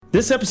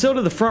This episode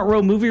of the Front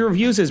Row Movie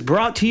Reviews is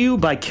brought to you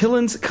by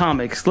Killins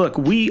Comics. Look,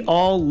 we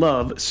all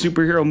love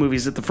superhero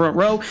movies at the Front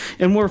Row,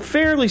 and we're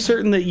fairly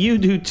certain that you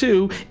do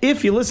too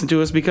if you listen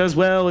to us because,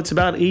 well, it's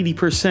about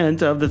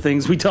 80% of the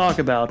things we talk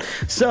about.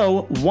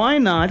 So why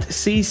not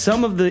see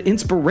some of the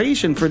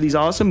inspiration for these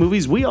awesome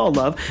movies we all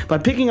love by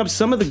picking up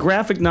some of the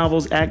graphic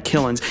novels at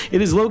Killins.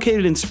 It is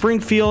located in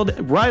Springfield,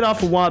 right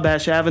off of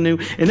Wabash Avenue,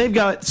 and they've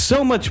got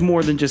so much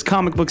more than just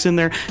comic books in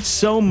there,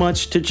 so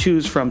much to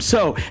choose from.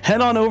 So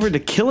head on over to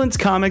Killins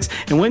Comics,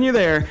 and when you're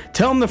there,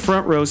 tell them the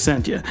Front Row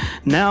sent you.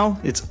 Now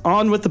it's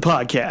on with the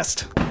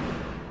podcast.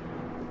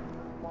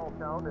 Small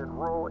town in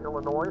rural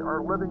Illinois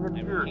are living in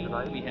fear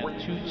tonight. We have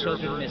two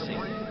children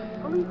missing,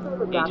 Police say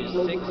the deaths ages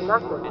may 6 be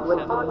connected and with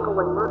 7.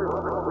 ongoing murder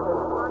spree within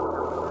the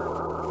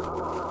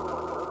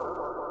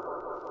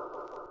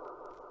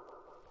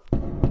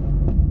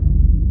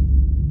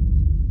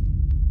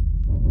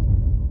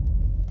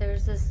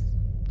There's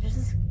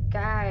this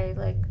guy,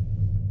 like,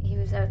 he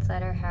was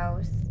outside our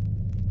house.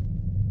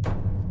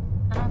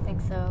 I don't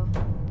think so.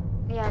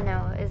 Yeah,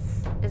 no,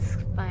 it's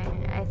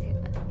fine. I think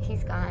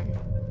he's gone.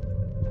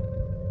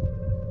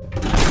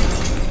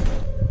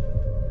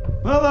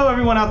 Well, hello,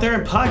 everyone out there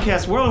in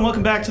podcast world, and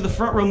welcome back to the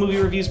Front Row Movie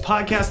Reviews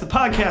podcast, the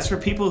podcast for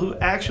people who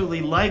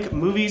actually like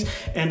movies.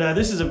 And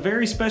this is a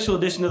very special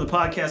edition of the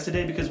podcast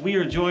today because we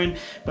are joined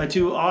by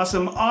two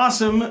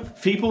awesome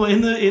people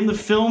in the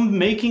film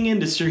making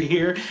industry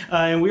here,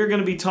 and we are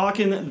going to be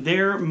talking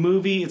their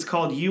movie. It's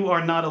called You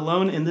Are Not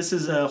Alone, and this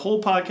is a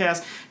whole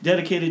podcast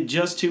dedicated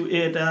just to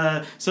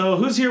it. So,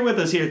 who's here with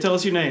us here? Tell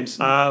us your names.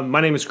 My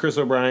name is Chris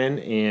O'Brien,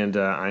 and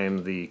I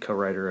am the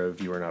co-writer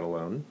of You Are Not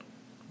Alone.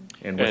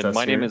 And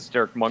my name is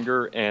Derek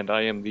Munger, and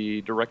I am the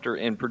director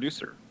and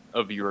producer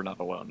of You Are Not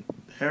Alone.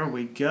 There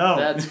we go.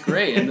 That's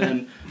great. And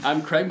then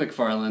I'm Craig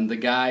McFarland, the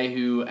guy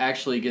who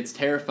actually gets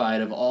terrified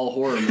of all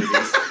horror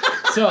movies.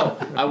 So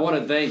I want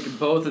to thank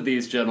both of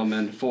these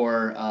gentlemen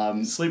for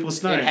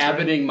Sleepless Nights,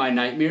 inhabiting my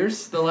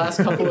nightmares the last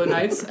couple of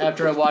nights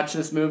after I watched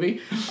this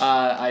movie.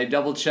 I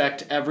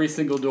double-checked every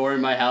single door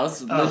in my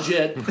house,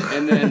 legit,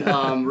 and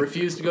then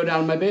refused to go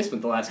down in my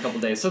basement the last couple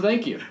of days. So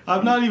thank you.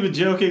 I'm not even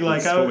joking.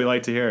 Like, That's what we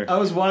like to hear. I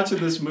was watching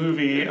this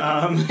movie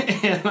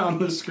and on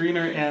the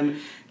screener, and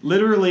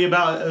literally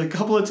about a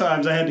couple of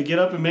times I had to get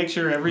up and make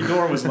sure every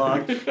door was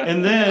locked.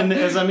 And then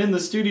as I'm in the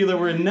studio that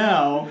we're in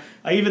now,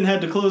 I even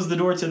had to close the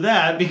door to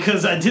that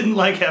because I didn't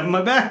like having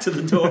my back to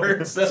the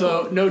door.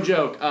 So no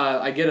joke,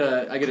 I get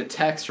a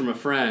text from a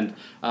friend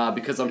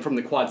because I'm from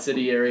the Quad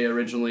City area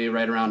originally,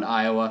 right around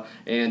Iowa,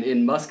 and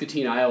in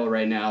Muscatine, Iowa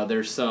right now,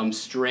 there's some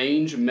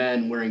strange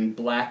men wearing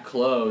black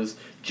clothes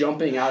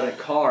jumping out of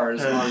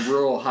cars on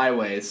rural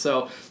highways.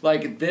 So,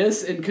 like,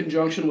 this in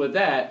conjunction with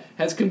that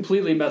has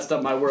completely messed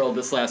up my world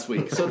this last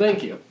week. So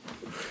thank you.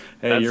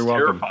 Hey, That's you're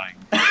welcome. terrifying.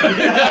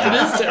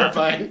 It is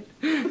terrifying.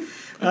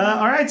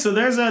 All right, so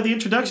there's the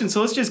introduction.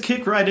 So let's just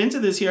kick right into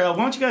this here. Why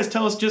don't you guys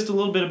tell us just a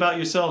little bit about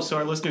yourselves so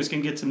our listeners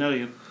can get to know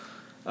you?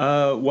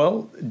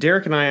 Well,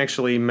 Derek and I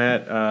actually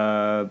met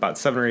about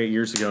 7 or 8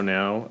 years ago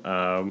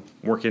now,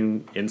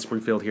 working in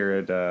Springfield here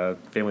at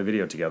Family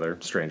Video together,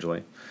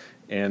 strangely.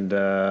 And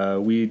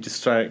we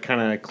just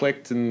kind of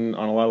clicked on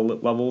a lot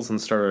of levels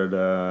and started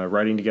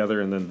writing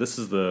together. And then this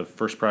is the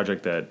first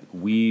project that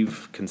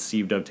we've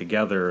conceived of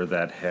together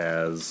that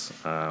has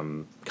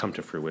come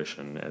to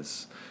fruition.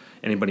 As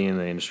anybody in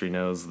the industry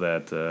knows,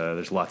 that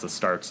there's lots of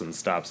starts and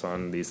stops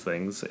on these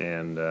things.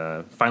 And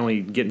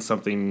finally getting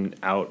something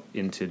out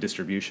into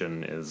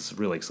distribution is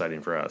really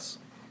exciting for us.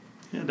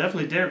 Yeah,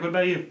 definitely. Derek, what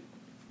about you?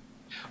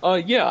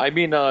 Yeah, I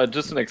mean,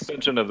 just an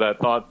extension of that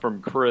thought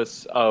from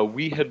Chris.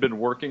 We had been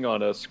working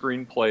on a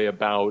screenplay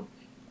about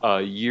a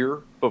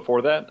year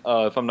before that,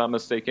 if I'm not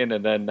mistaken,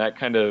 and then that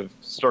kind of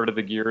started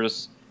the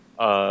gears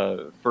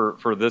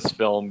for this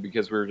film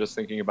because we were just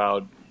thinking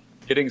about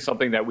getting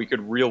something that we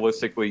could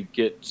realistically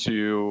get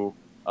to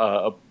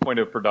a point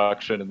of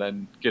production and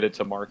then get it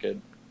to market.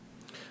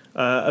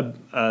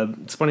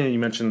 It's funny that you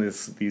mentioned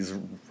these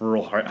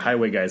rural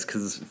highway guys,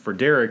 because for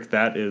Derek,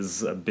 that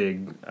is a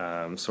big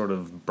sort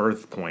of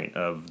birth point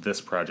of this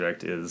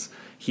project. Is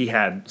he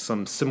had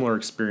some similar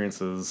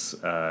experiences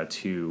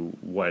to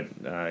what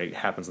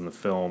happens in the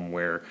film,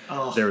 where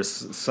there was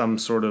some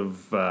sort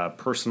of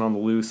person on the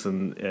loose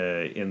in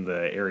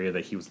the area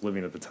that he was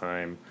living at the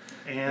time.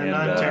 And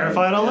I'm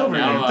terrified all over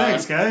again.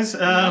 Thanks, guys. No,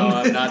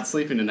 I'm not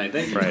sleeping tonight.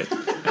 Thank you. Right.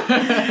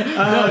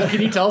 No,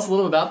 can you tell us a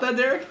little about that,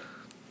 Derek?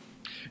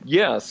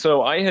 Yeah,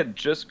 so I had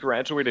just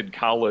graduated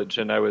college,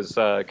 and I was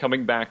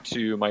coming back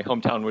to my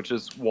hometown, which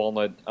is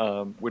Walnut,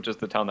 which is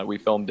the town that we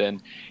filmed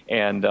in.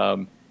 And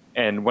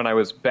when I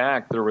was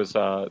back, there was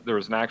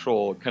an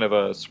actual kind of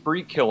a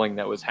spree killing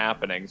that was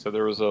happening. So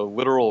there was a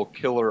literal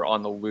killer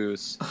on the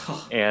loose,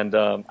 and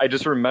I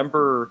just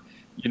remember,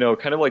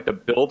 kind of like the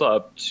build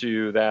up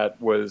to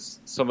that was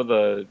some of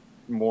the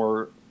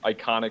more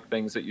iconic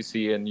things that you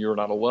see in You're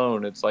Not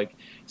Alone. It's like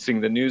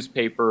seeing the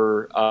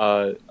newspaper,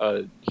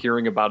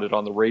 hearing about it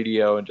on the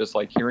radio, and just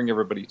like hearing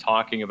everybody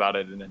talking about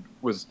it. And it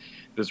was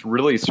this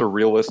really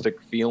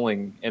surrealistic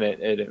feeling, and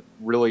it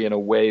really, in a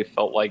way,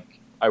 felt like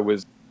I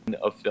was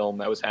of film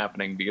that was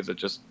happening because it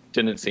just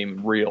didn't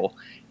seem real.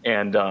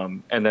 And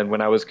then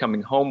when I was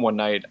coming home one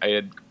night, I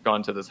had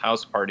gone to this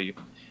house party,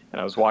 and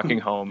I was walking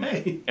home,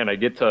 and I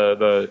get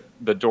to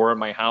the door of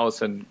my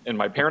house, and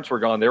my parents were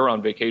gone. They were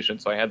on vacation,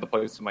 so I had the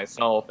place to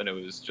myself, and it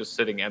was just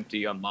sitting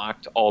empty,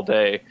 unlocked all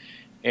day.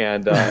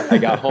 And I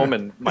got home,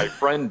 and my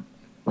friend,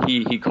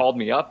 he called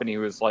me up, and he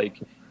was like,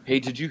 "Hey,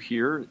 did you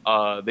hear?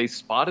 They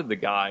spotted the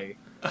guy."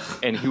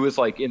 And he was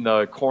like in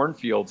the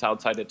cornfields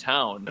outside of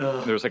town.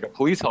 There was like a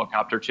police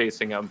helicopter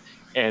chasing him.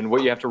 And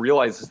what you have to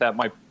realize is that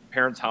my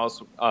parents'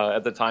 house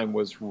at the time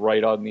was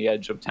right on the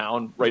edge of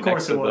town, right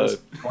next to the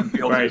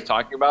cornfields he was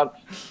talking about.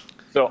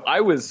 So I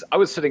was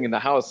sitting in the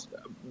house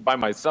by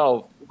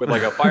myself with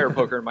like a fire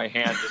poker in my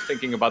hand, just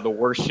thinking about the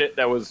worst shit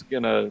that was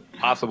gonna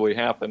possibly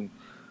happen.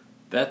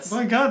 That's, oh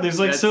my God, there's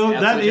like that's so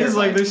that is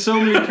like there's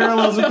so many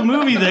parallels with the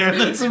movie there.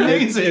 That's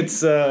amazing.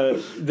 It's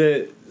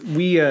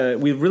we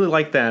really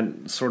like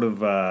that sort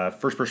of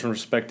first person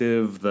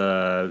perspective,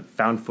 the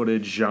found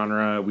footage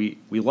genre. We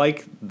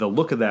like the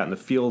look of that and the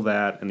feel of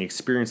that and the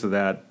experience of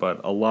that.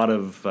 But a lot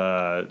of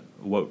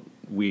what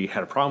we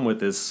had a problem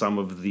with is some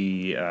of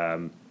the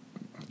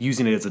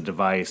using it as a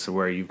device,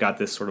 where you've got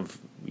this sort of,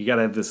 you got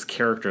to have this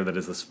character that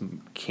is this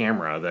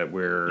camera that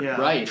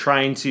we're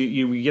trying to,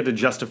 you get to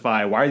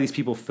justify, why are these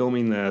people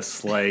filming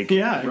this? Like,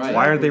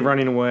 why aren't they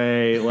running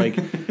away? Like,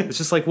 it's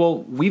just like,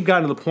 well, we've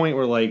gotten to the point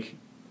where like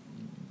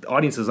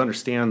audiences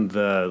understand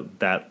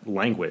that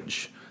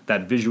language, the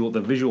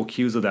visual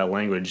cues of that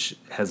language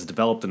has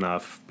developed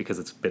enough because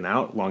it's been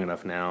out long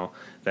enough now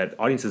that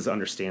audiences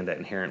understand that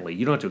inherently.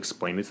 You don't have to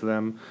explain it to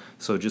them.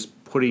 So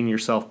just putting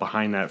yourself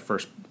behind that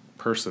first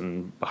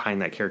person, behind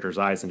that character's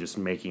eyes, and just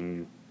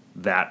making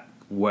that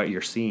what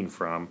you're seeing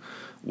from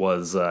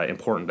was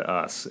important to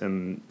us.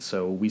 And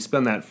so we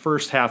spend that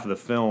first half of the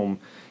film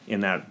in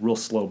that real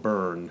slow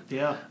burn,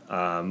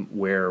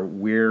 where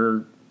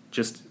we're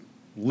just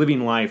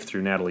living life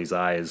through Natalie's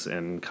eyes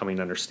and coming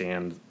to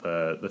understand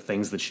the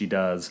things that she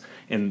does,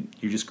 and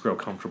you just grow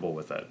comfortable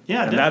with it.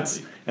 Yeah, and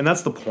definitely.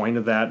 that's the point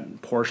of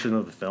that portion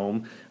of the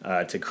film,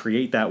 to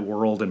create that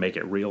world and make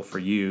it real for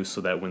you,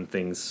 so that when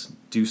things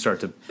do start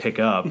to pick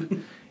up,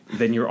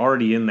 then you're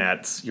already in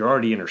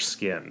her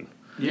skin.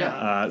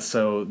 Yeah.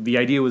 So the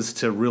idea was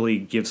to really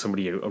give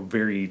somebody a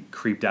very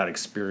creeped out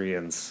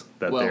experience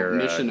that they're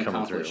mission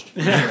coming accomplished.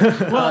 through.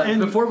 Well, and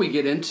before we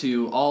get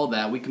into all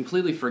that, we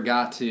completely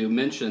forgot to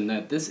mention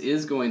that this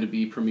is going to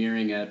be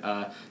premiering at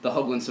the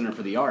Hoagland Center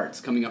for the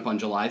Arts coming up on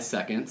July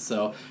 2nd.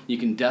 So you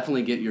can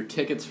definitely get your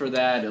tickets for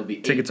that. It'll be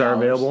 $8. Tickets are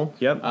available.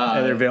 Yep,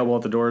 and they're available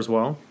at the door as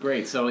well.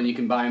 Great. So and you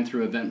can buy them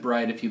through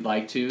Eventbrite if you'd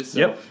like to. So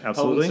yep,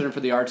 absolutely. Hoagland Center for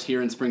the Arts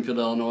here in Springfield,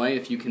 Illinois.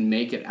 If you can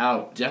make it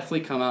out,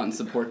 definitely come out and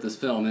support this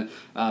film.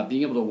 And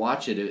being able to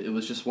watch it, it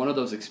was just one of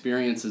those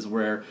experiences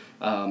where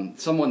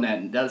someone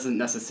that doesn't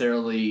necessarily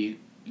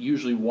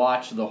usually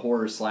watch the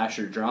horror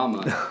slasher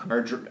drama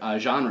or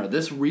genre,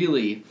 this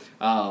really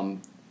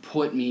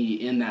put me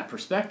in that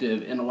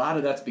perspective, and a lot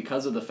of that's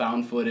because of the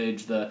found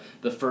footage, the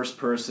first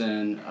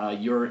person,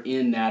 you're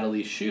in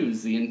Natalie's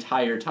shoes the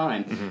entire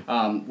time,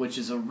 which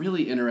is a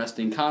really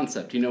interesting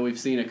concept. You know, we've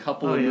seen a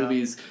couple of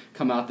movies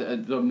come out.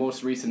 The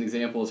most recent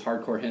example is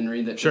Hardcore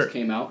Henry that just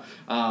came out,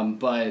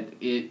 but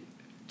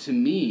to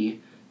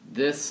me,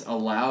 this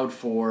allowed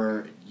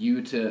for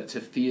you to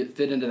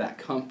fit into that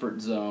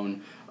comfort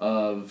zone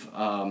of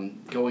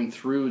going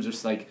through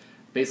just like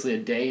basically a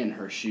day in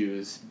her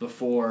shoes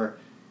before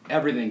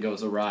everything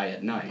goes awry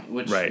at night,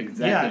 which is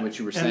exactly what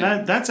you were saying.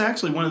 And that's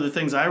actually one of the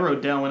things I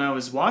wrote down when I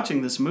was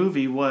watching this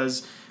movie.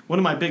 Was one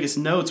of my biggest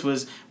notes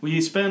was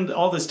we spend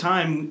all this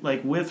time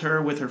like with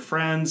her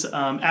friends.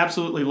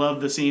 Absolutely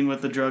love the scene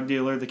with the drug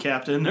dealer, the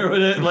captain, or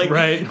whatever. Like,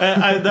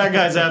 that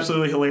guy's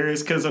absolutely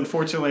hilarious because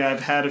unfortunately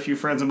I've had a few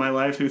friends in my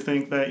life who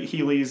think that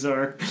Heelys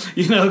are,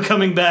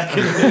 coming back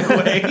in a big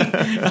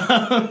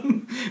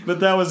way. But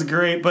that was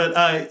great. But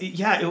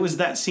it was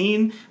that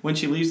scene when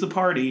she leaves the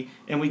party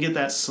and we get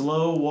that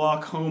slow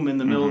walk home in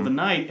the middle of the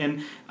night.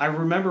 And I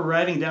remember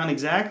writing down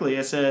exactly,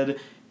 I said,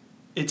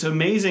 it's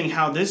amazing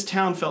how this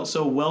town felt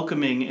so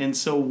welcoming and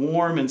so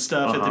warm and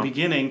stuff at the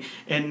beginning,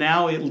 and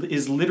now it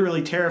is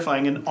literally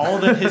terrifying, and all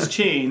that has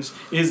changed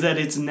is that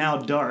it's now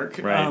dark.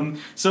 Right.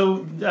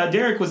 So,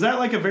 Derek, was that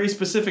like a very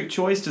specific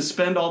choice to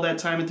spend all that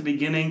time at the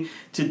beginning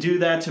to do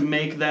that, to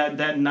make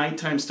that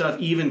nighttime stuff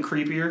even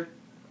creepier?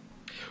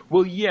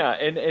 Well, yeah,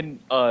 and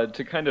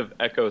to kind of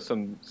echo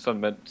some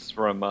sentiments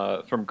from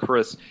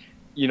Chris,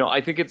 I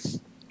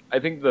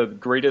think the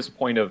greatest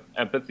point of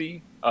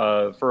empathy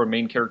for a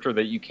main character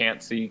that you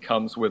can't see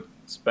comes with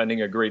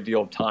spending a great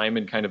deal of time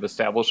and kind of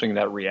establishing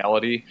that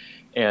reality.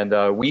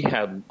 And we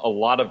had a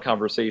lot of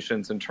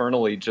conversations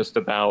internally just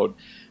about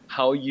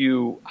how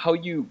you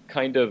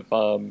kind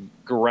of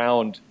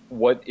ground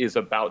what is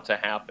about to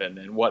happen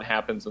and what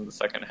happens in the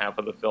second half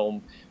of the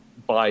film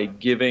by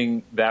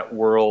giving that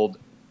world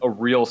a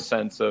real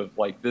sense of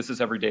like, this is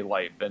everyday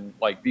life, and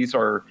like these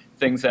are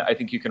things that I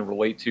think you can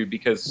relate to,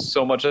 because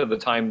so much of the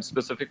time,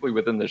 specifically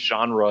within the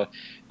genre,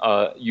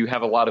 you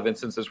have a lot of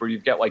instances where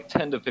you've got like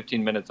 10 to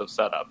 15 minutes of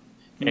setup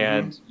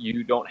and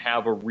you don't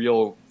have a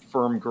real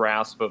firm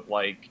grasp of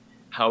like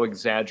how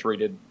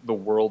exaggerated the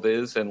world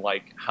is and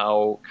like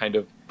how kind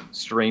of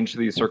strange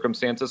these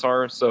circumstances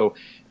are. So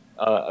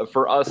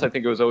for us, I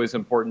think it was always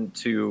important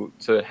to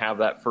have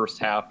that first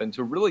half and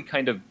to really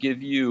kind of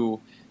give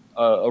you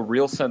a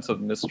real sense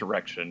of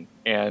misdirection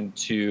and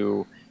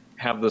to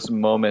have this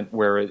moment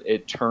where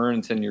it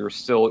turns and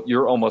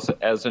you're almost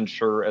as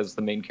unsure as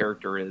the main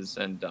character is.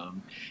 And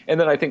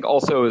then I think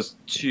also is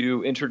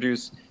to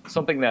introduce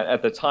something that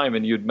at the time,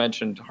 and you'd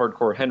mentioned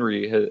Hardcore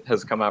Henry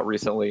has come out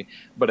recently,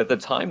 but at the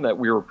time that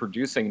we were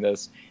producing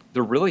this,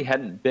 there really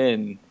hadn't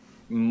been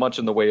much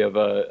in the way of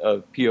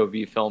a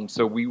POV film.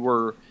 So we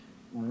were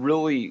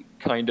really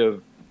kind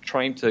of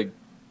trying to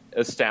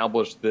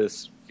establish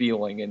this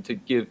feeling and to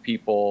give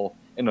people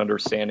an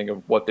understanding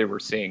of what they were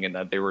seeing, and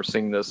that they were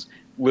seeing this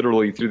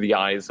literally through the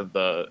eyes of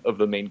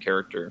the main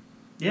character.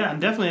 Yeah,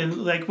 and definitely,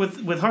 like with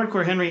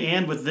Hardcore Henry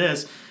and with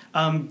this,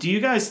 do you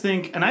guys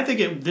think, and I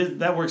think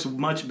that works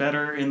much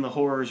better in the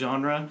horror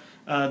genre,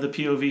 the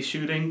POV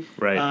shooting.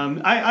 Right.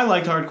 I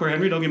liked Hardcore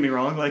Henry, don't get me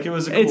wrong, like it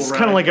was a cool It's ride.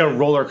 kind of like a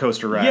roller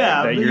coaster ride.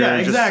 Yeah, that you're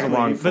just exactly.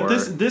 along But for.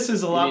 this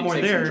is a You lot need to more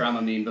take there. some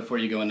Dramamine before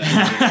you go into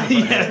that.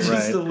 Yeah, just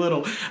Right. a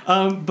little.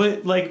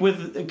 But like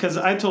because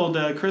I told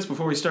Chris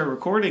before we started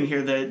recording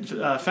here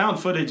that found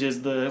footage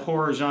is the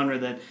horror genre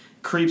that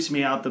creeps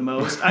me out the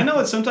most. I know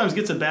it sometimes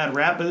gets a bad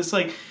rap, but it's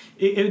like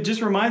it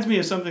just reminds me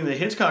of something that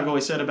Hitchcock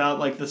always said about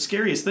like the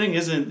scariest thing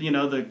isn't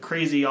the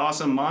crazy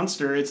awesome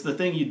monster. It's the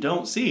thing you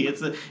don't see. It's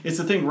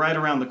the thing right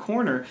around the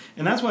corner,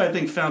 and that's why I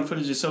think found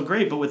footage is so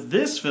great. But with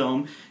this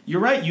film,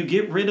 you're right. You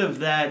get rid of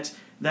that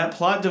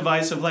plot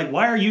device of like,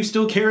 why are you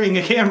still carrying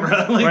a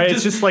camera? Like, right,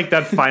 it's just like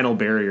that final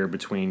barrier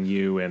between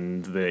you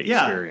and the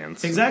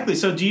experience. Exactly.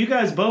 So do you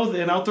guys both,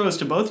 and I'll throw this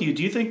to both of you,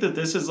 do you think that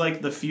this is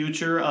like the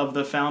future of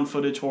the found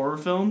footage horror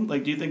film?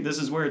 Like, do you think this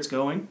is where it's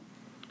going?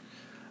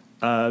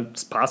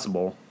 It's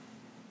possible.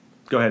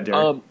 Go ahead,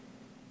 Derek.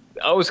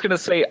 I was going to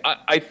say,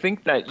 I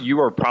think that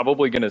you are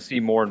probably going to see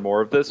more and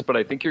more of this, but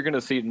I think you're going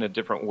to see it in a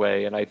different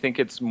way. And I think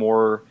it's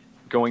more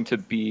going to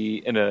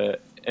be in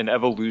an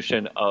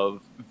evolution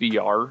of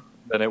VR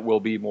than it will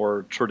be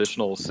more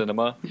traditional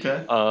cinema.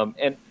 Okay.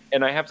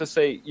 And I have to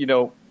say,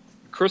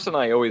 Chris and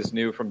I always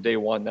knew from day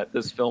one that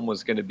this film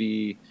was going to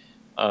be,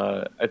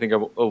 I think, a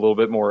little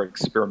bit more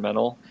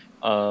experimental.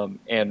 And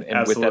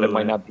with that, it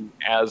might not be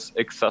as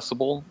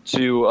accessible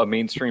to a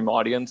mainstream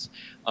audience.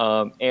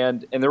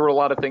 And there were a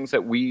lot of things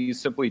that we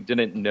simply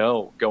didn't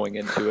know going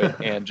into it,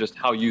 and just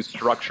how you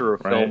structure a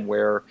film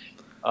where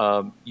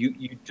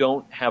you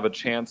don't have a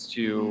chance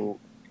to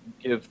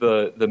give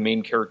the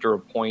main character a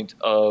point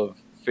of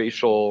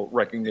facial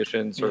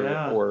recognitions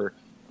or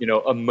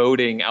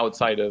emoting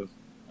outside of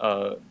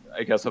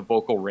I guess a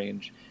vocal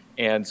range.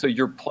 And so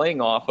you're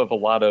playing off of a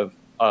lot of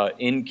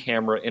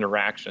in-camera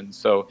interactions.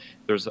 So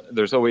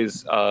there's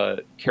always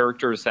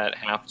characters that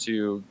have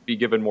to be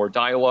given more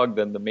dialogue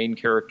than the main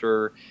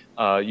character.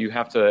 You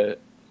have to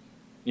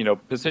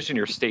position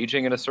your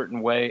staging in a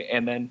certain way,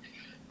 and then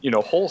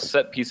whole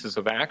set pieces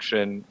of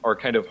action are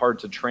kind of hard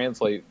to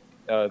translate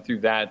through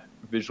that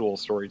visual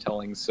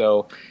storytelling.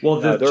 So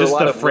just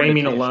the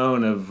framing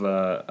alone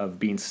of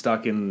being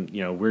stuck in,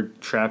 we're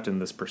trapped in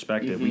this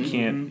perspective. We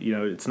can't,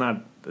 it's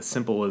not as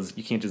simple as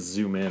you can't just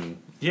zoom in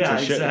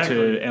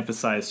to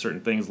emphasize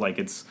certain things. Like,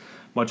 it's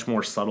much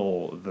more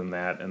subtle than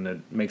that, and it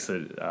makes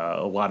it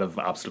a lot of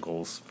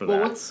obstacles for that.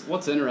 Well,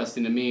 what's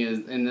interesting to me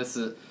is, and this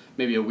is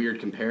maybe a weird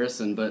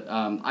comparison, but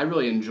I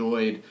really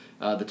enjoyed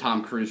the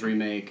Tom Cruise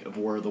remake of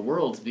War of the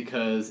Worlds,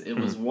 because it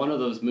was one of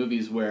those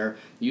movies where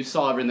you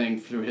saw everything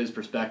through his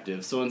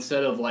perspective. So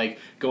instead of like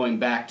going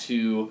back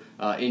to,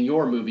 in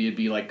your movie, it'd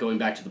be like going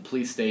back to the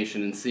police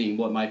station and seeing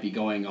what might be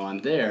going on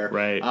there.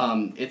 Right.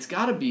 It's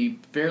got to be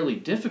fairly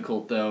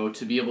difficult, though,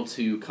 to be able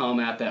to come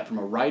at that from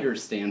a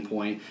writer's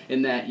standpoint,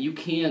 in that you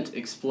can't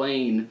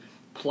explain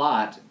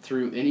plot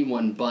through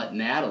anyone but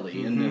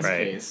Natalie in this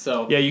case.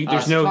 So there's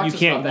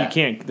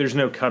there's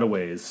no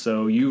cutaways.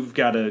 So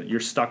you're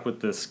stuck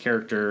with this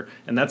character,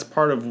 and that's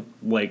part of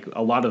like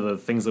a lot of the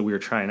things that we were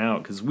trying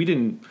out, because we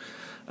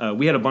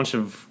had a bunch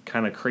of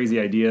kind of crazy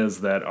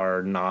ideas that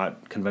are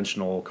not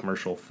conventional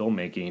commercial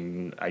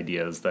filmmaking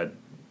ideas that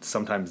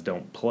sometimes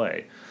don't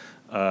play.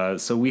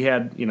 So we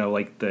had,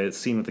 like the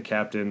scene with the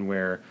captain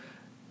where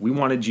we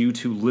wanted you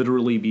to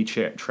literally be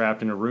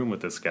trapped in a room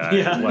with this guy.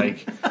 Yeah.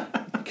 Like,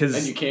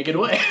 and you can't get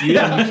away. You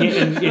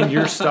can't, and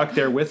you're stuck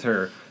there with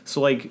her. So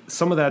like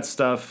some of that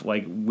stuff,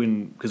 like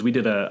because we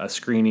did a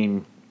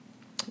screening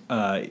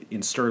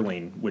in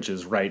Sterling, which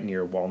is right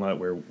near Walnut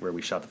where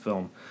we shot the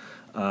film.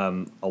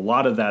 A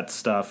lot of that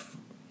stuff,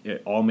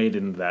 it all made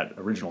into that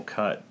original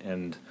cut,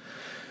 and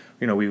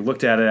we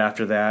looked at it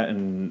after that,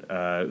 and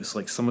it was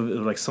like some of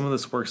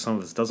this works, some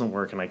of this doesn't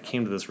work, and I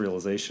came to this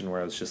realization where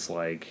I was just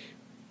like,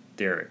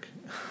 Derek,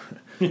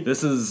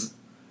 this is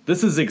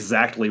this is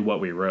exactly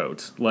what we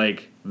wrote.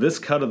 Like, this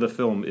cut of the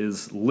film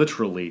is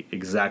literally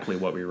exactly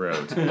what we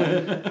wrote.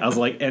 I was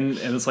like, and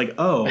it's like,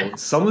 oh,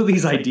 some of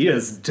these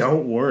ideas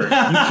don't work. You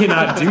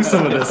cannot do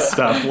some of this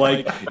stuff.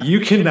 Like,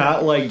 you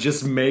cannot, like,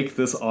 just make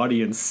this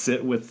audience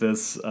sit with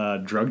this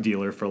drug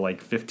dealer for,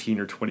 like, 15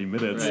 or 20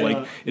 minutes. Right.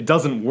 Like, it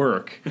doesn't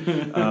work.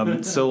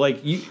 So, like,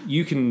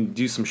 you can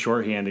do some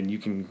shorthand and you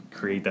can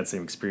create that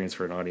same experience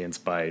for an audience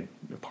by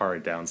pare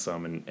it down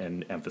some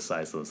and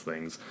emphasize those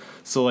things.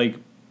 So, like,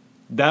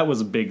 that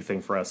was a big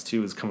thing for us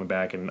too, is coming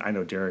back, and I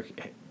know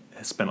Derek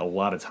has spent a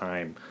lot of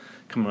time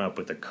coming up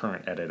with the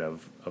current edit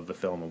of the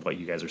film of what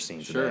you guys are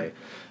seeing today,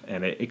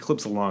 and it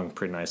clips along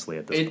pretty nicely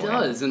at this point. It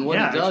does, and what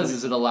Yeah, it does actually.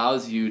 is it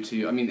allows you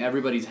to. I mean,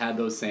 everybody's had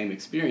those same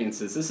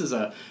experiences. This is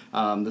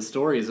the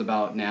story is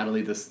about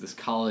Natalie, this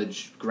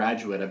college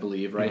graduate, I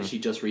believe, right? She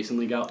just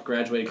recently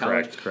graduated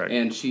college, Correct.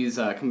 and she's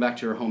come back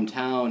to her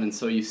hometown, and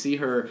so you see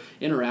her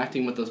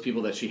interacting with those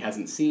people that she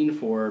hasn't seen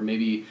for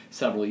maybe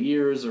several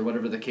years or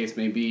whatever the case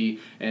may be,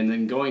 and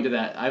then going to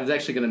that. I was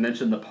actually going to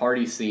mention the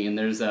party scene.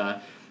 There's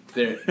that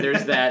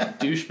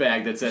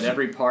douchebag that's at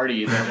every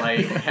party that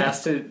like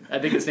has to. I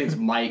think his name's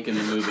Mike in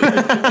the movie,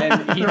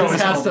 and he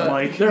just has to.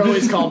 Mike. They're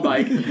always called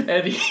Mike,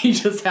 and he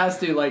just has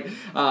to like.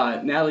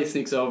 Natalie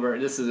sneaks over.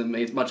 This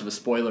isn't much of a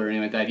spoiler or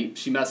anything like that.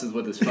 She messes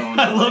with his phone.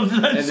 I love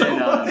that And so then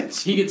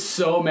much. he gets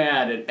so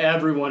mad at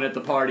everyone at the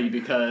party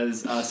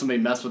because somebody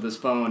messed with his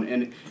phone,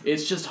 and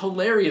it's just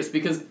hilarious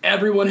because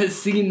everyone has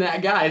seen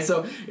that guy.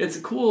 So it's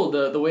cool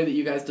the way that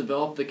you guys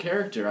develop the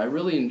character. I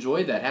really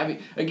enjoyed that.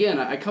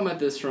 I come at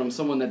this from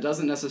someone that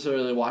doesn't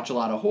necessarily watch a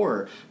lot of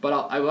horror, but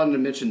I wanted to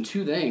mention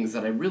two things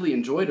that I really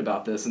enjoyed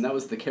about this, and that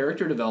was the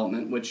character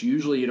development, which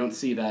usually you don't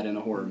see that in a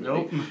horror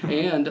movie. Nope.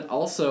 And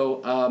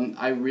also,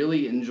 I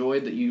really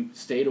enjoyed that you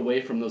stayed away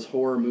from those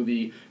horror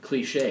movie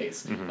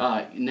cliches.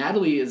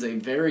 Natalie is a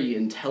very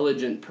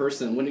intelligent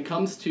person. When it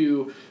comes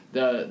to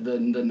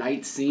the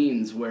night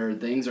scenes where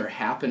things are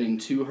happening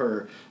to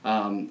her,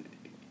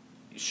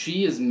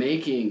 she is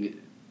making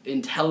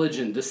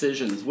intelligent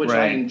decisions, which I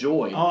Right.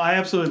 enjoy. Oh, I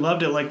absolutely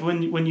loved it. Like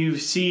when you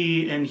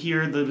see and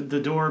hear the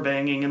door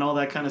banging and all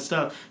that kind of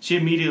stuff, she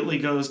immediately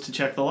goes to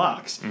check the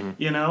locks.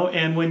 You know,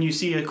 and when you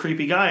see a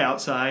creepy guy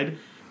outside,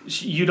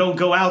 you don't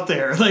go out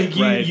there. Like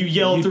you, Right. you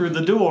yell through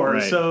the door.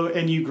 Right. So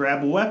and you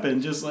grab a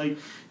weapon, just like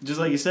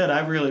you said.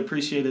 I really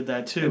appreciated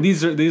that too. And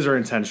these are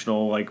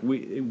intentional. Like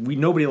we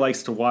nobody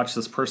likes to watch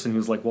this person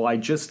who's like, well, I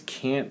just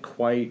can't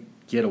quite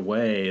get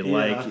away.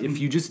 Like if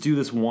you just do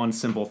this one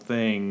simple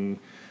thing,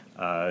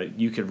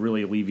 you could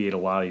really alleviate a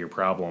lot of your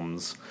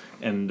problems.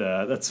 And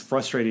that's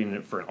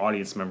frustrating for an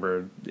audience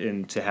member,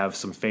 and to have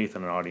some faith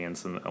in an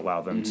audience and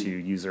allow them to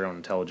use their own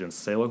intelligence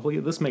to say, look,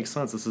 well, this makes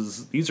sense.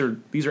 These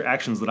are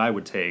actions that I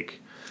would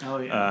take. Oh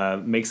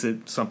yeah. Makes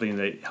it something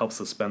that helps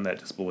suspend that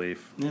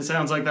disbelief. And it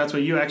sounds like that's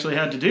what you actually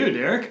had to do,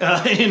 Derek,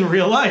 in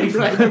real life.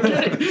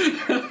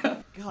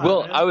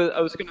 Well, I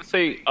was going to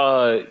say,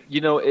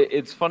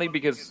 it's funny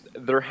because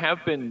there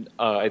have been,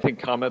 I think,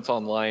 comments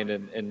online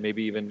and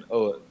maybe even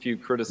a few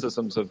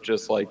criticisms of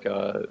just like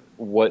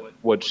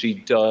what she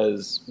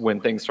does when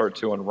things start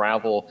to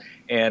unravel.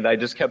 And I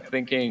just kept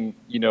thinking,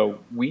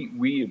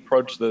 we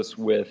approach this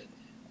with,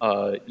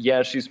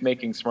 she's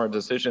making smart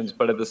decisions,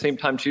 but at the same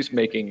time, she's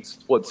making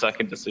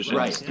split-second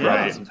decisions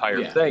throughout this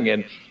entire thing.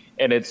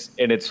 And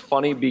it's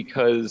funny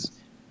because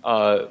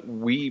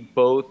we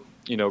both.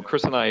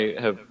 Chris and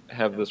I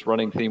have this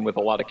running theme with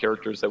a lot of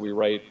characters that we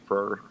write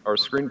for our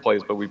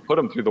screenplays, but we put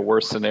them through the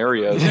worst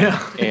scenarios.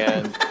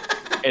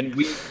 And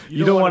we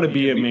You don't want to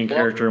be a main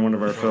character in one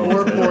of our films.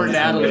 Poor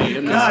Natalie.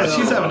 in this God,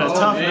 film. she's having a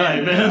tough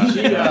night,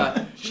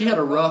 man. She had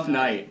a rough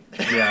night.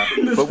 Yeah.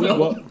 But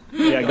go ahead,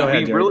 we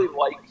Derek. really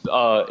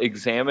liked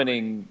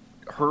examining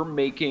her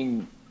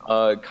making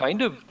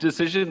kind of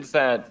decisions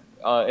that,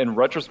 in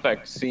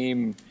retrospect,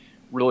 seem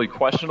really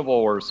questionable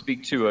or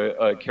speak to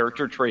a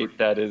character trait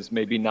that is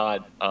maybe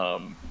not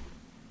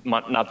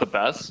the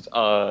best.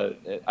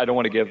 I don't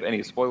want to give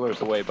any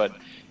spoilers away, but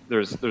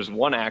there's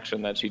one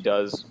action that she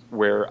does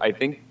where I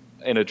think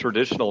in a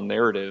traditional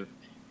narrative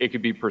it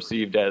could be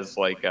perceived as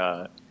like,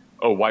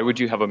 why would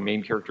you have a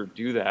main character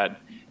do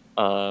that?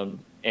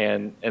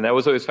 And that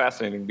was always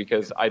fascinating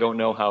because I don't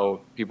know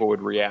how people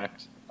would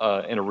react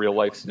in a real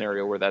life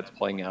scenario where that's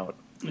playing out.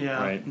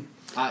 Yeah. Right.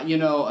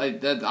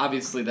 That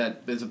obviously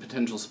that is a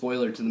potential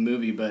spoiler to the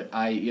movie, but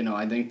I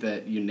think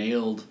that you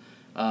nailed.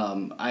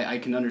 I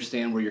can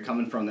understand where you're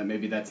coming from. That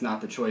maybe that's not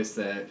the choice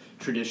that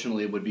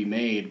traditionally would be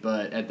made,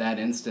 but at that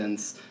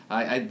instance,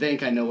 I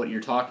think I know what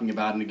you're talking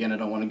about. And again, I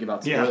don't want to give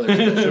out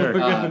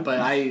spoilers, but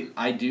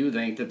I do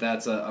think that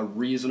that's a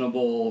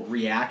reasonable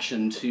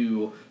reaction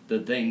to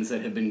the things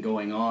that have been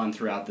going on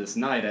throughout this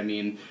night. I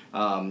mean.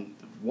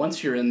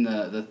 Once you're in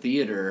the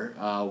theater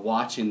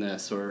watching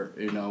this, or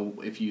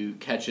if you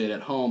catch it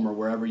at home or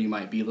wherever you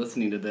might be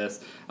listening to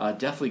this,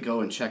 definitely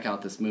go and check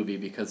out this movie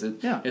because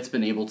it's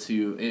been able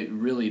to. It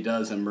really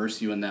does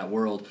immerse you in that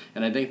world,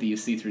 and I think that you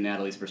see through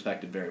Natalie's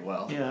perspective very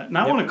well. Yeah, and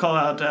I want to call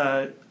out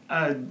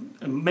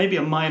maybe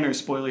a minor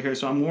spoiler here,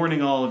 so I'm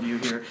warning all of you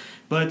here.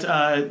 But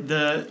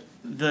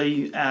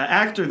the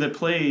actor that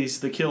plays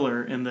the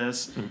killer in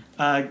this,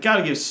 got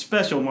to give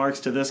special marks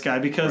to this guy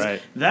because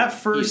Right. that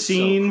first He's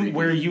so scene creepy.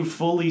 where you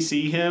fully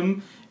see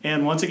him,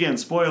 and once again,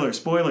 spoiler,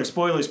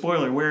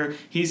 where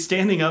he's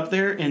standing up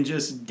there and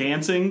just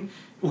dancing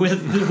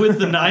with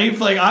the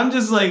knife. Like, I'm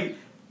just like,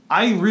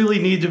 I really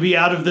need to be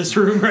out of this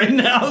room right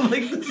now.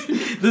 Like,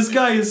 this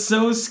guy is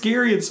so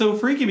scary and so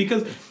freaky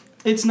because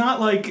it's not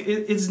like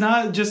it's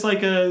not just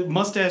like a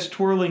mustache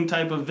twirling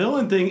type of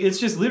villain thing. It's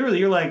just literally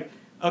you're like,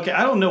 okay,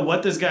 I don't know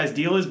what this guy's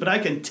deal is, but I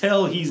can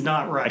tell he's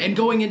not right. And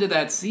going into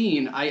that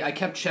scene, I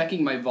kept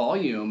checking my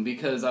volume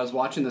because I was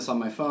watching this on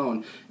my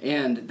phone,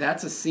 and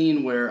that's a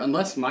scene where,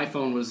 unless my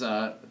phone was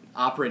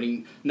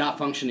not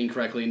functioning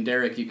correctly, and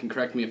Derek, you can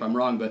correct me if I'm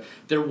wrong, but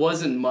there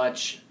wasn't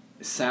much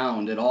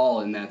sound at all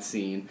in that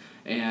scene,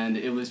 and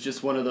it was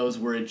just one of those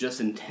where it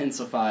just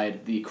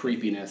intensified the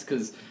creepiness,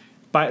 because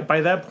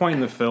By that point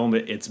in the film,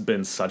 it's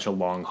been such a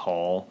long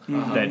haul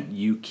that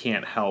you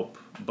can't help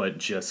but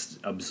just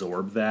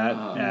absorb that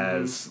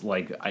as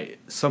like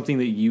something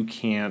that you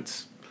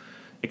can't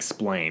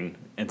explain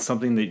and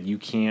something that you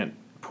can't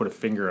put a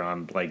finger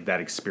on, like that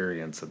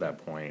experience at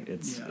that point.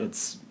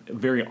 It's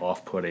very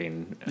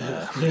off-putting,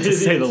 to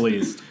say the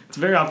least. It's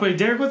very off-putting.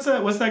 Derek, what's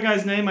that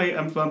guy's name?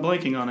 I'm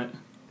blanking on it.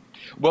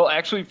 Well,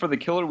 actually, for the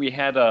killer, we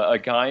had a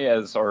guy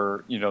as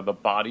our, the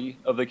body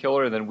of the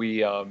killer, and then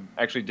we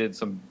actually did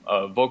some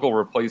vocal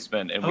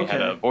replacement, and we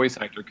had a voice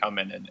actor come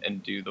in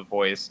and do the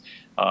voice.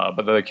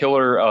 But the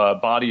killer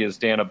body is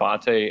Dan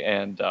Abate,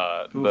 and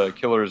the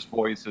killer's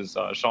voice is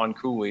Sean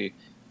Cooley,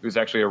 who's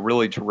actually a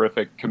really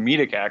terrific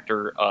comedic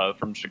actor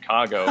from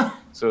Chicago.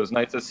 So it was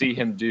nice to see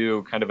him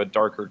do kind of a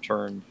darker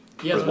turn.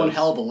 he has one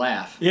hell of a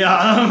laugh. Yeah,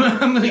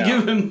 I'm going to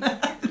give him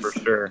that. For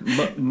sure.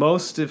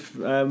 Most of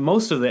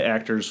the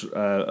actors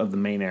of the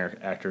main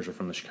actors are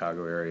from the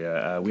Chicago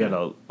area. We had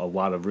a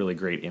lot of really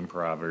great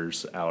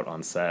improvers out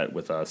on set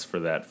with us for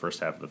that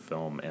first half of the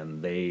film,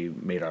 and they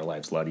made our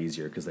lives a lot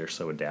easier because they're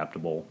so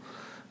adaptable.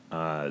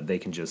 They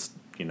can just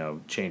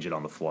change it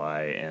on the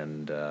fly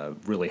and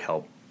really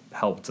helped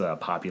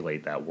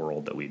populate that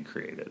world that we'd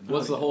created.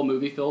 Was the whole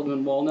movie filmed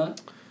in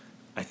Walnut?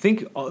 I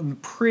think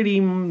pretty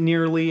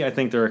nearly. I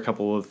think there are a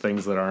couple of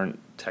things that aren't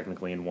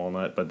technically in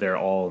Walnut, but they're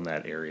all in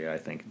that area. I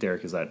think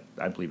Derek,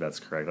 I believe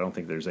that's correct. I don't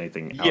think there's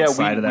anything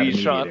outside of that we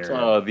immediate shot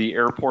area. the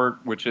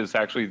airport, which is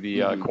actually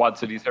the Quad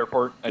Cities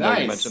airport. I know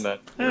you mentioned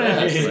that.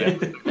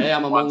 Hey,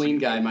 I'm a Moline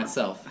guy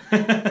myself.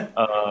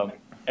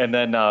 And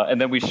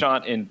then we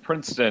shot in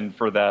Princeton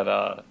for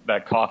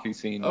that coffee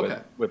scene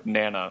with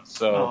Nana.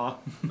 So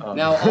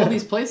Now, all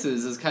these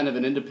places is kind of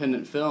an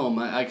independent film.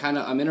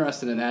 I'm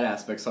interested in that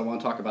aspect, so I want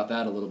to talk about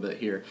that a little bit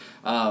here.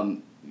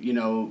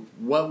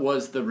 What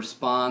was the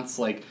response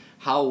like?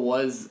 How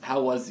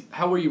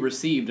were you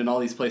received in all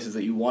these places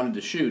that you wanted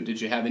to shoot? Did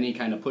you have any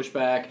kind of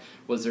pushback?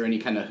 Was there any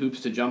kind of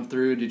hoops to jump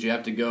through? Did you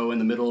have to go in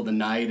the middle of the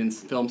night and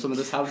film some of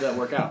this? How did that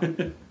work out?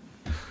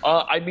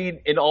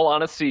 In all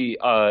honesty,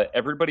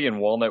 everybody in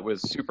Walnut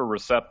was super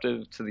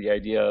receptive to the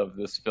idea of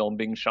this film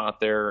being shot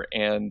there.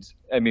 And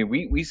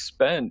we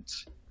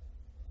spent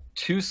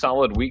 2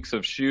 solid weeks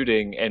of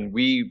shooting, and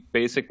we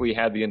basically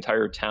had the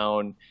entire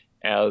town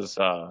as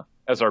our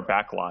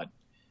backlot.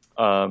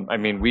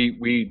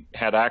 We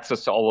had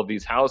access to all of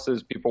these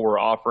houses. People were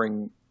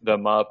offering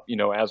them up,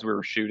 as we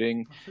were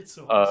shooting. That's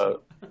so awesome.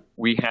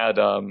 We had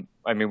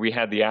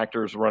the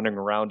actors running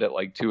around at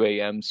like 2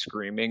 a.m.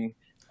 screaming.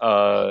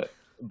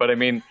 But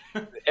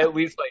at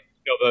least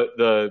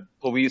the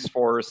police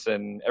force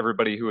and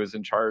everybody who was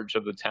in charge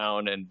of the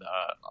town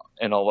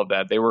and all of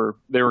that, they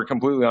were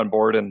completely on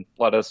board and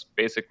let us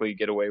basically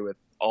get away with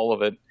all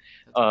of it.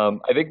 I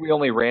think we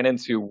only ran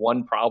into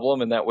one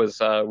problem, and that was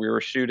we were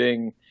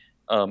shooting.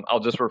 I'll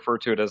just refer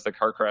to it as the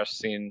car crash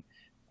scene.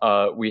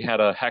 We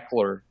had a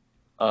heckler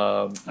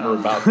for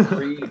about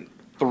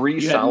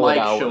three solid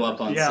hours. Show up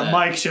on set.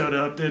 Mike showed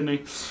up, didn't he?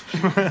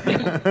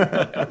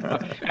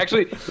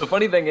 Actually, the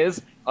funny thing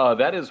is,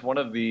 that is one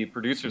of the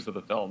producers of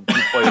the film.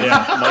 He plays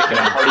Mike in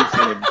a party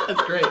scene.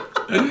 That's great.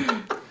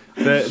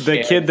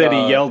 The kid that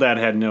he yelled at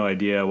had no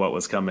idea what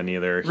was coming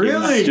either.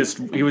 Really?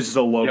 He was just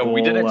a local.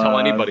 We didn't tell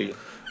anybody.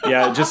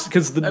 Yeah, just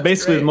because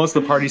basically great. most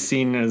of the party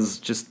scene is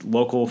just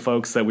local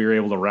folks that we were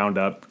able to round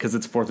up because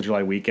it's 4th of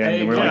July weekend,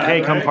 and we're like,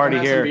 "Hey, come party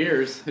Come have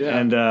here!" some beers.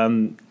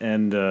 Yeah.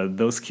 And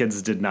those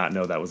kids did not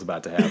know that was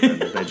about to happen.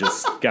 They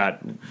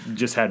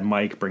just had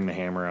Mike bring the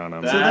hammer on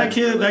them. So that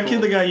kid that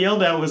got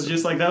yelled at was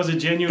just like that was a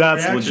genuine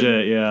That's reaction.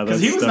 legit, yeah.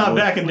 Because he was not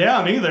backing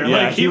down either.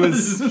 Yeah, like he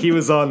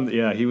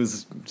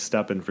was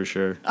stepping for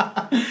sure.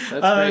 That's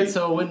great.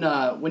 So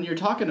when you're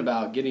talking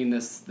about getting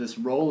this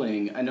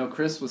rolling, I know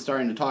Chris was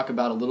starting to talk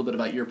about a little bit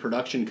about your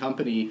production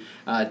company,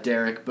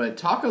 Derek, but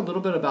talk a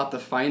little bit about the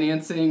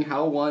financing,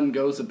 how one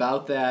goes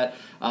about that.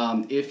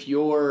 If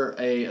you're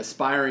a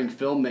aspiring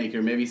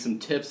filmmaker, maybe some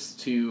tips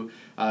to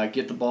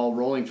get the ball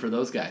rolling for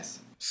those guys.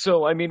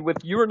 So, with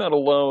You're Not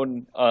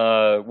Alone,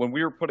 when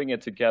we were putting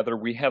it together,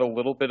 we had a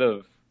little bit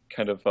of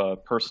kind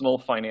of personal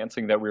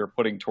financing that we were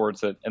putting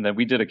towards it, and then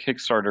we did a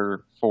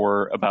Kickstarter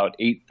for about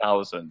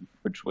 $8,000,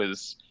 which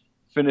was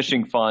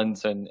finishing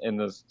funds and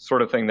the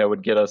sort of thing that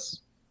would get us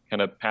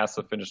kind of past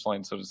the finish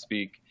line, so to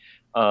speak.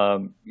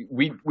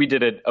 We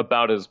did it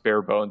about as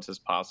bare bones as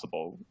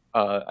possible.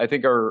 I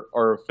think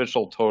our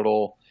official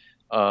total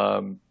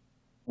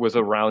was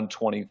around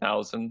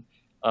 20,000.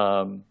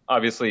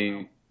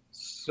 Obviously,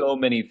 so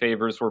many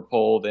favors were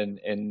pulled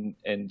and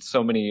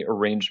so many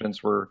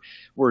arrangements were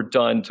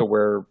done to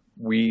where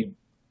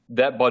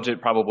that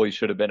budget probably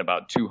should have been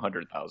about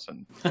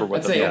 200,000 for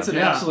what I'd say it's an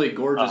absolutely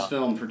gorgeous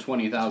film for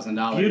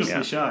 $20,000.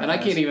 Beautifully shot. And I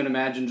yes. can't even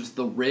imagine just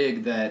the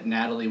rig that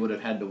Natalie would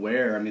have had to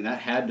wear. I mean, that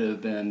had to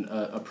have been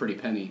a pretty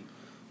penny,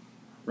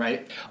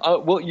 right?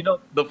 Well,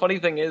 the funny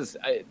thing is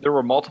there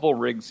were multiple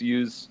rigs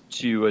used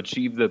to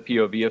achieve the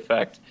POV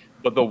effect,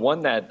 but the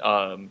one that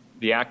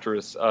the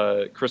actress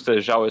Krista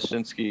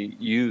Jawoszynski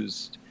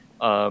used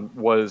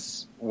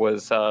was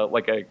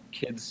like a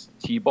kid's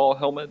t-ball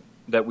helmet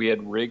that we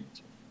had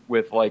rigged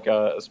with like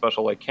a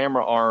special like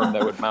camera arm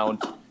that would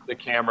mount the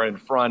camera in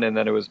front, and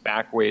then it was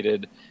back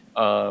weighted.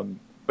 But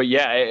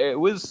yeah, it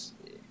was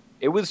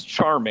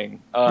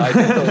charming. I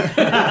think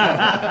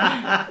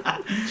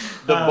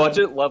the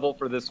budget level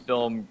for this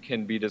film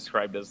can be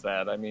described as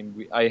that. I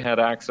mean, I had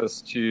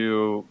access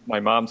to my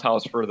mom's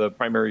house for the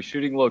primary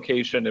shooting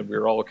location, and we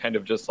were all kind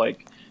of just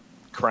like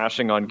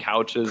crashing on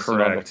couches.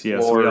 Correct. And on the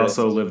Yes, floor. we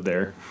also lived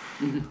there.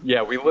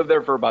 Yeah, we lived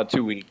there for about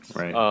 2 weeks.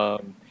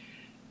 Right.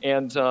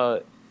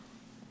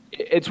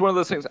 It's one of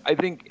those things. I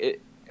think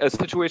a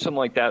situation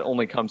like that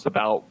only comes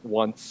about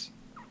once,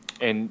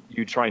 and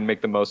you try and make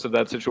the most of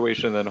that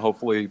situation, and then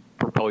hopefully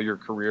propel your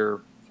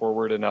career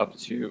forward enough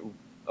to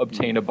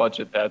obtain a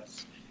budget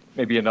that's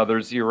maybe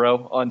another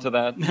zero onto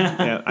that.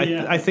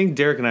 Yeah, I think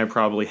Derek and I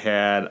probably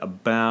had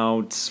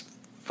about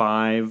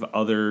 5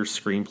 other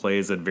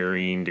screenplays at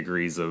varying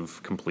degrees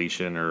of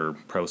completion or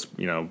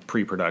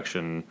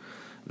pre-production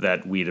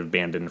that we'd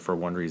abandoned for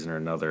one reason or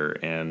another,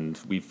 and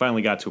we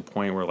finally got to a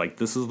point where like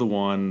this is the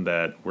one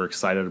that we're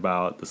excited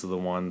about. This is the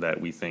one that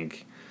we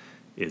think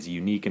is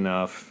unique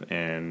enough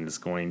and is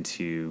going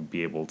to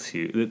be able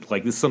to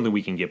like this is something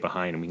we can get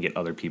behind and we can get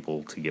other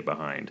people to get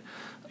behind.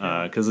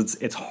 Because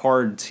it's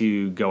hard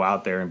to go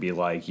out there and be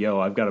like, yo,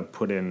 I've got to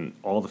put in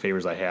all the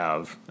favors I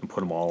have and put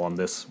them all on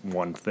this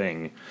one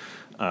thing.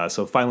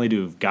 So finally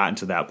to have gotten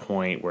to that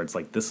point where it's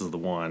like this is the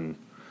one,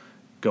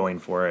 going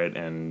for it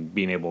and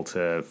being able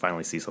to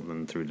finally see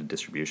something through to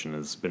distribution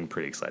has been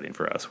pretty exciting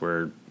for us.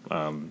 We're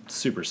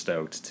super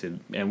stoked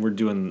and we're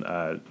doing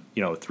a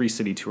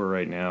 3-city tour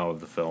right now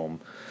of the film,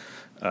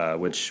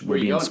 which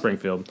will be in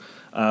Springfield.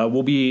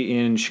 We'll be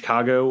in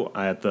Chicago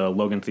at the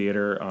Logan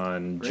Theater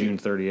on June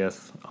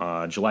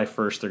 30th. July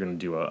 1st, they're going to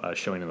do a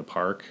showing in the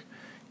park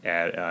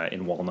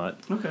in Walnut.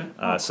 Okay.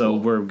 So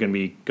we're going to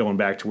be going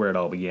back to where it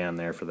all began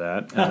there for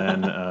that.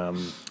 And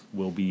then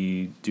we'll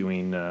be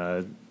doing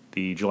the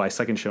July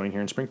 2nd showing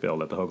here in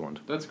Springfield at the Hoagland.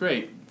 That's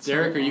great.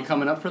 Derek, are you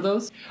coming up for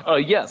those?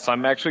 Yes,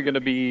 I'm actually going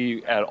to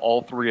be at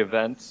all 3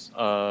 events.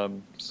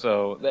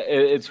 So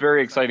it's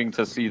very exciting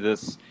to see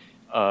this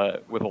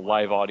with a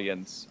live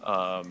audience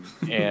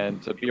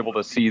and to be able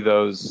to see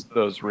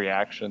those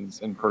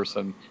reactions in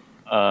person.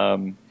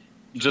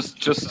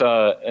 Just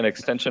an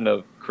extension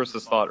of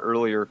Chris's thought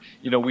earlier.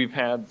 We've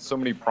had so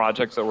many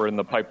projects that were in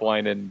the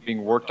pipeline and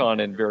being worked on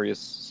in various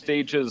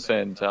stages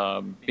and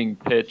being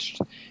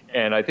pitched.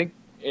 And I think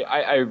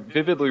I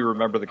vividly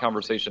remember the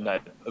conversation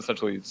that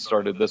essentially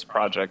started this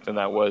project, and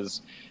that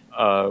was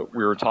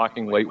we were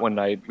talking late one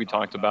night. We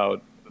talked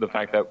about the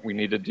fact that we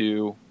need to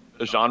do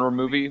a genre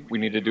movie. We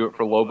need to do it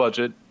for low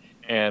budget,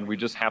 and we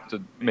just have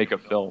to make a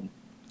film.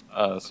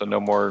 So no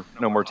more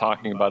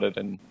talking about it.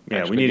 And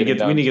we need to get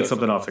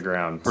something off the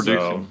ground. Producing.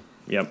 So,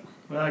 yep.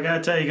 Well, I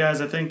gotta tell you guys,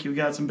 I think you've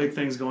got some big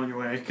things going your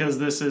way because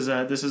this is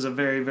a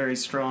very, very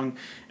strong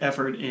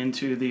effort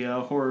into the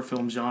horror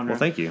film genre. Well,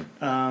 thank you.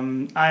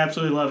 I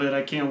absolutely love it.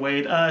 I can't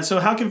wait. So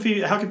how can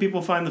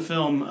people find the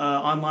film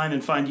online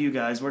and find you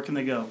guys? Where can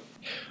they go?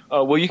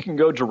 Well, you can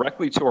go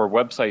directly to our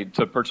website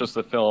to purchase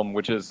the film,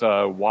 which is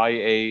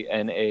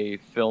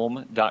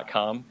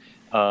yanafilm.com.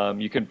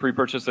 You can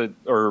pre-purchase it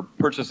or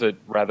purchase it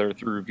rather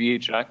through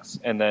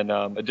VHX, and then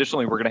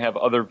additionally, we're going to have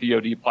other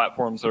VOD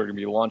platforms that are going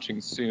to be launching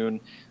soon.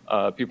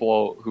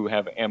 People who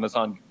have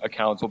Amazon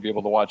accounts will be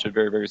able to watch it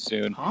very, very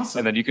soon. Awesome.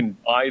 And then you can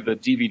buy the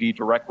DVD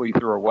directly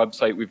through our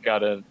website. We've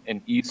got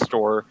an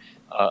e-store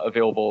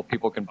available.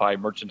 People can buy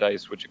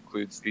merchandise, which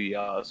includes the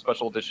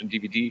special edition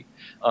DVD.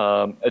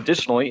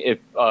 Additionally, if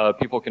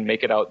people can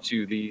make it out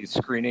to the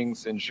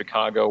screenings in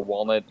Chicago,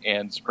 Walnut,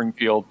 and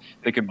Springfield,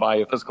 they can buy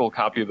a physical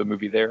copy of the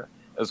movie there,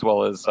 as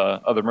well as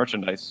other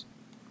merchandise.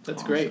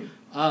 That's great.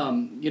 We're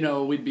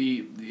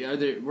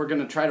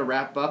going to try to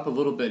wrap up a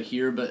little bit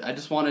here, but I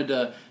just wanted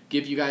to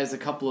give you guys a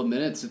couple of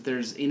minutes if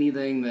there's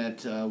anything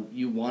that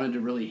you wanted to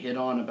really hit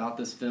on about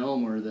this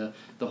film or the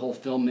whole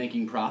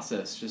filmmaking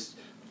process. Just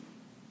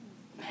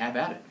have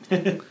at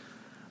it.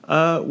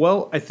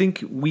 Well, I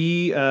think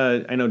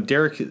I know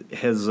Derek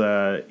has,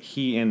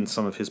 he and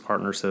some of his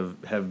partners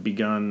have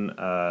begun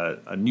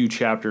a new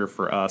chapter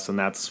for us, and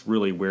that's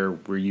really where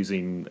we're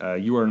using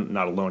You Are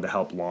Not Alone to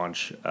help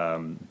launch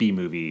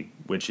B-Movie,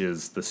 which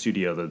is the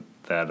studio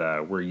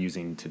that we're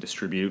using to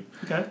distribute.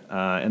 Okay.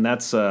 And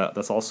that's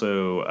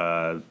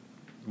also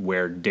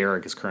where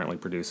Derek is currently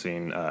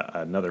producing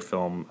another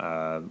film.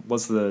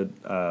 What's the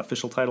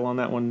official title on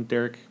that one,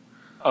 Derek?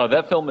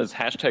 That film is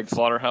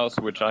 #Slaughterhouse,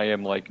 which I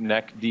am like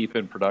neck deep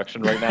in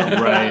production right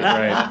now.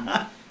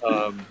 Right.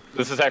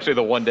 This is actually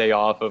the one day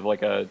off of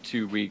like a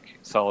 2-week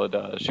solid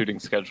shooting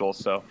schedule.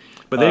 So,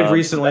 but they've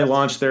recently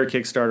launched their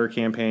Kickstarter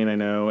campaign, I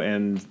know,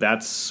 and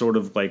that's sort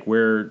of like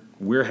where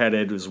we're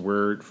headed. Is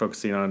we're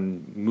focusing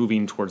on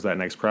moving towards that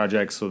next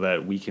project so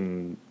that we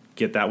can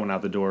get that one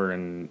out the door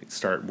and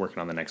start working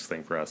on the next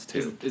thing for us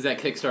too. Is that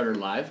Kickstarter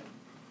live?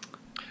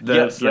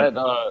 Yes,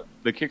 the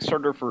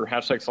Kickstarter for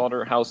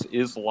 #Slaughterhouse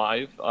is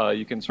live.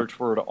 You can search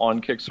for it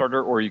on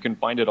Kickstarter, or you can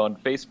find it on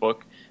Facebook.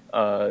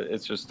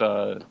 It's just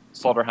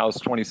Slaughterhouse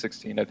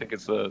 2016. I think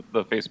it's the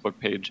Facebook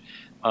page.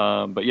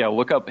 But yeah,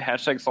 look up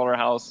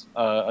 #Slaughterhouse.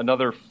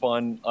 Another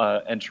fun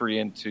entry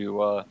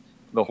into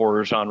the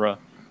horror genre.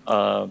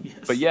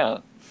 But yeah,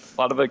 a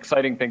lot of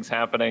exciting things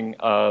happening.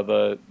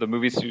 The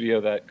movie studio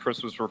that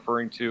Chris was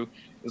referring to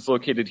is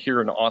located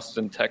here in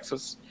Austin,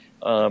 Texas.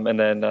 And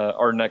then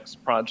our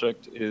next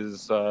project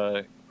is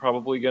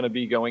probably going to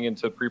be going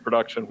into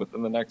pre-production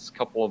within the next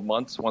couple of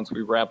months once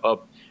we wrap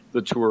up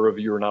the tour of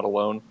You Are Not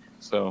Alone.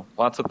 So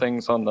lots of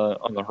things on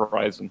the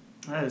horizon.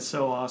 That is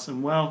so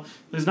awesome. Well,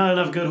 there's not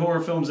enough good horror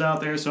films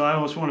out there, so I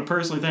always want to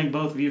personally thank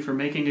both of you for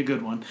making a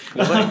good one.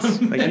 Well, thanks.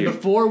 Thank And you.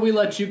 before we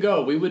let you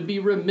go, we would be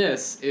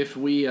remiss if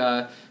we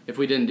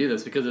didn't do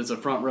this, because it's a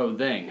front row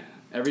thing.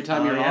 Every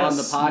time you're on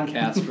the yes.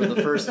 podcast for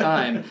the first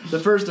time, the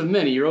first of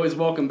many, you're always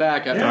welcome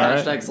back after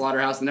Yeah.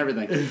 #Slaughterhouse and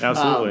everything.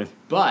 Absolutely.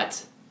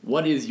 But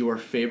what is your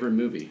favorite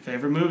movie?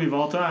 Favorite movie of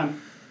all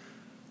time?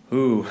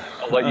 Ooh.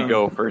 I'll let you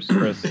go first,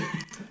 Chris.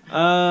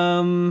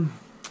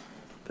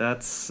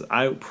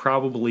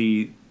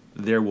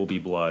 There Will Be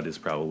Blood is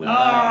probably. Oh,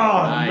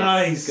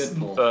 nice. Good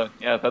pull.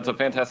 Yeah, that's a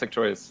fantastic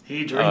choice.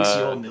 He drinks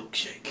your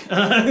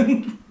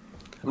milkshake.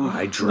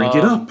 I drink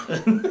it up.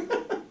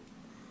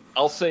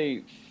 I'll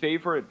say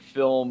favorite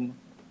film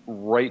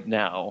right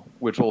now,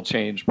 which will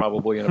change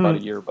probably in about a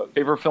year, but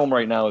favorite film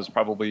right now is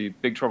probably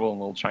Big Trouble in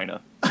Little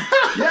China.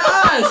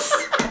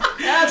 Yes!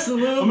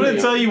 Absolutely. I'm going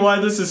to tell you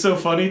why this is so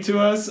funny to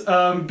us,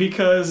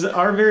 because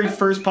our very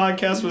first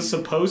podcast was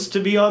supposed to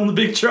be on the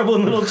Big Trouble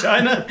in Little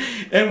China,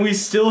 and we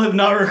still have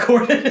not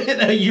recorded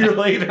it a year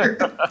later.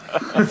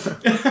 Awesome.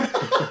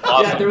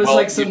 Yeah, there was Well,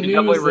 like some you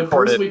can news definitely the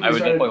first record week it. I we would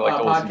started definitely like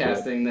to listen to it.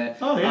 podcasting that.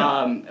 Oh,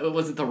 yeah.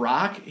 Was it The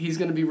Rock? He's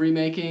going to be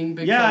remaking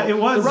Big Yeah, Trouble. it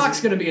was. The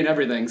Rock's going to be in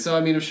everything. So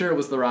I mean, I'm sure it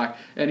was The Rock,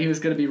 and he was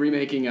going to be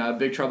remaking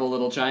Big Trouble in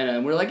Little China,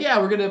 and we're like, yeah,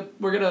 we're gonna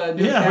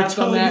do a cast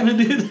on that. Gonna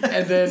do that.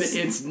 And then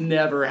it's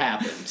never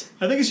happened.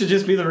 I think it should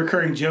just be the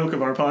recurring joke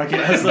of our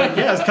podcast. Like,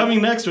 yeah, it's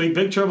coming next week,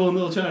 Big Trouble in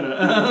Little China.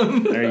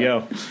 There you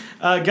go.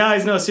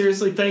 Guys, no,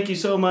 seriously, thank you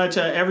so much.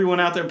 Everyone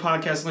out there in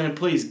podcast land,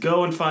 please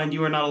go and find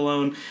You Are Not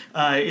Alone.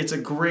 It's a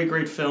great,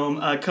 great film.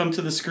 Come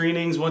to the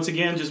screenings. Once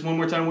again, just one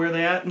more time, where are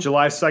they at?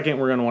 July 2nd,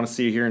 we're going to want to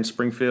see you here in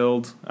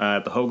Springfield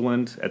at the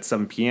Hoagland at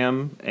 7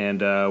 p.m. And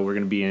we're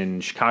going to be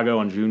in Chicago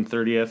on June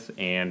 30th.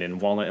 And in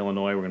Walnut,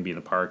 Illinois, we're going to be in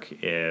the park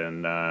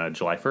in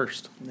July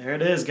 1st. There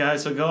it is,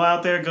 guys. So go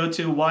out there, go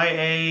to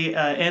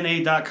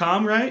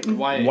YANA.com, right?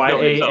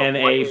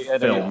 YANA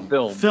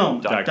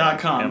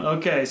Film.com. Yeah.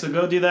 Okay, so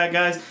go do that,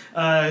 guys.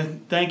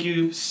 Thank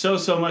you so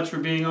much for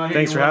being on here.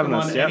 Thanks You're for having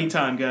welcome us. on Yep.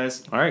 anytime,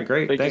 guys. All right,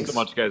 great. Thank Thanks you so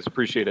much, guys.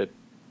 Appreciate it.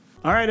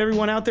 All right,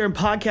 everyone out there in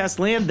podcast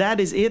land, that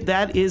is it.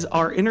 That is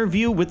our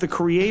interview with the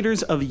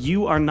creators of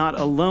You Are Not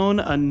Alone,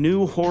 a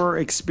new horror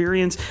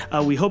experience.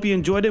 We hope you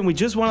enjoyed it, and we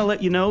just want to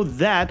let you know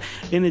that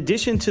in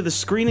addition to the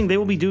screening they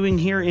will be doing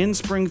here in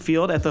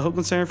Springfield at the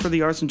Hoagland Center for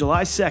the Arts on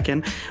July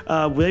 2nd,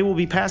 they will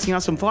be passing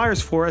out some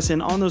flyers for us,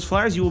 and on those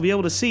flyers you will be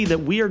able to see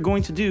that we are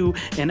going to do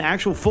an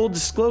actual full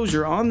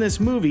disclosure on this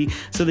movie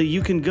so that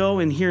you can go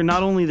and hear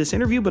not only this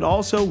interview, but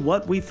also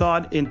what we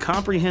thought in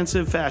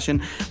comprehensive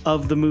fashion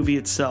of the movie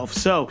itself.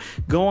 So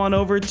go on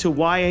over to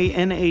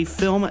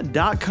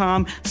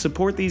YANAfilm.com,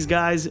 support these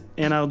guys,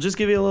 and I'll just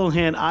give you a little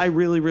hint. I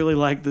really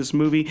like this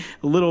movie.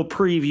 A little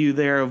preview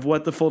there of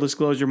what the full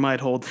disclosure might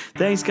hold.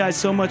 Thanks, guys,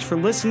 so much for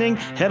listening.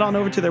 Head on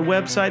over to their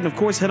website, and of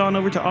course, head on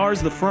over to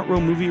ours,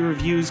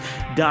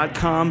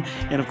 thefrontrowmoviereviews.com.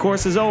 And of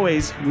course, as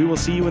always, we will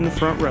see you in the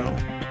front row.